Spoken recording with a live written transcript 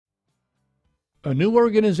A new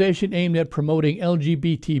organization aimed at promoting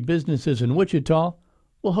LGBT businesses in Wichita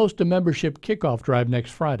will host a membership kickoff drive next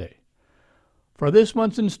Friday. For this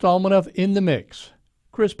month's installment of In the Mix,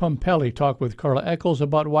 Chris Pumpelli talked with Carla Eccles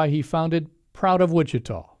about why he founded Proud of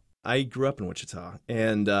Wichita. I grew up in Wichita,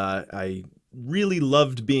 and I really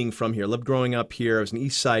loved being from here, loved growing up here. I was an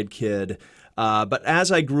East Side kid. But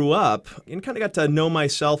as I grew up and kind of got to know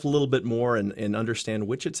myself a little bit more and understand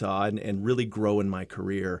Wichita and really grow in my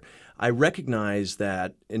career, I recognized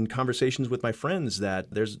that in conversations with my friends that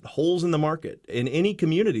there's holes in the market. In any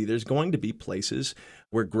community, there's going to be places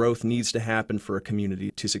where growth needs to happen for a community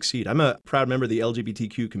to succeed. I'm a proud member of the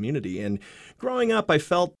LGBTQ community, and growing up, I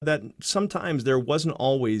felt that sometimes there wasn't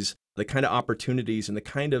always the kind of opportunities and the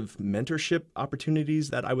kind of mentorship opportunities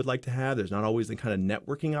that I would like to have. There's not always the kind of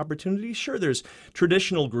networking opportunities. Sure, there's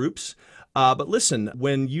traditional groups, but listen,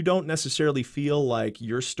 when you don't necessarily feel like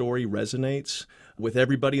your story resonates with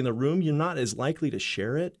everybody in the room, you're not as likely to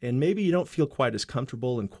share it, and maybe you don't feel quite as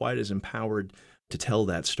comfortable and quite as empowered to tell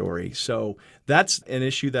that story. So that's an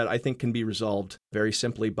issue that I think can be resolved very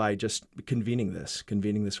simply by just convening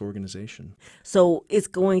this organization. So it's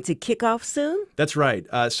going to kick off soon? That's right.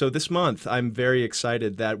 So this month, I'm very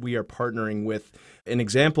excited that we are partnering with an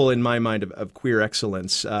example in my mind of queer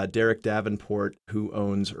excellence. Derek Davenport, who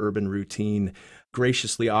owns Urban Routine,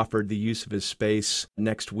 graciously offered the use of his space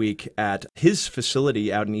next week at his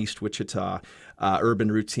facility out in East Wichita,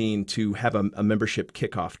 Urban Routine, to have a membership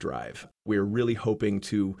kickoff drive. We're really hoping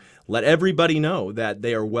to let everybody know that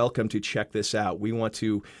they are welcome to check this out. We want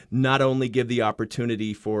to not only give the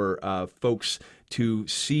opportunity for folks to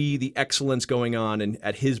see the excellence going on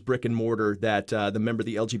at his brick and mortar that the member of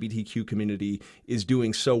the LGBTQ community is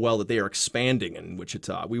doing so well that they are expanding in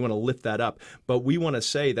Wichita. We want to lift that up, but we want to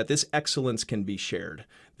say that this excellence can be shared.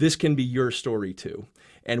 This can be your story too.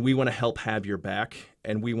 And we want to help have your back,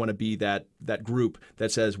 and we want to be that group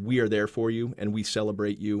that says we are there for you and we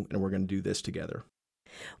celebrate you and we're going to do this together.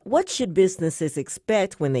 What should businesses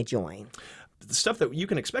expect when they join? The stuff that you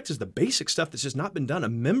can expect is the basic stuff that's just not been done. A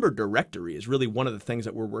member directory is really one of the things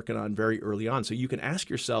that we're working on very early on. So you can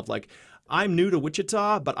ask yourself, like, I'm new to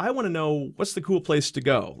Wichita, but I want to know what's the cool place to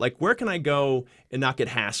go? Like, where can I go and not get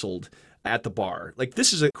hassled at the bar? Like,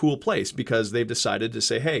 this is a cool place because they've decided to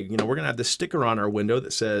say, hey, we're going to have this sticker on our window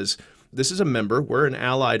that says, this is a member. We're an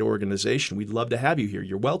allied organization. We'd love to have you here.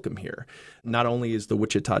 You're welcome here. Not only is the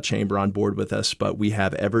Wichita Chamber on board with us, but we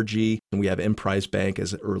have Evergy and we have Emprise Bank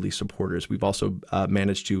as early supporters. We've also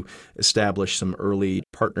managed to establish some early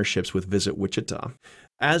partnerships with Visit Wichita.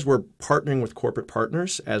 As we're partnering with corporate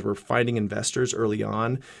partners, as we're finding investors early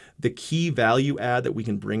on, the key value add that we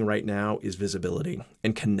can bring right now is visibility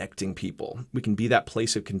and connecting people. We can be that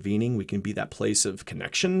place of convening. We can be that place of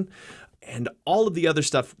connection. And all of the other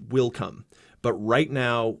stuff will come. But right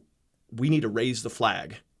now, we need to raise the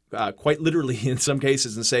flag, quite literally in some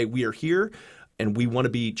cases, and say we are here and we want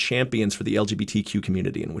to be champions for the LGBTQ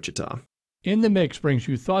community in Wichita. In the Mix brings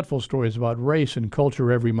you thoughtful stories about race and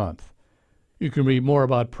culture every month. You can read more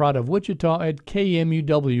about Proud of Wichita at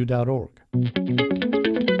kmuw.org.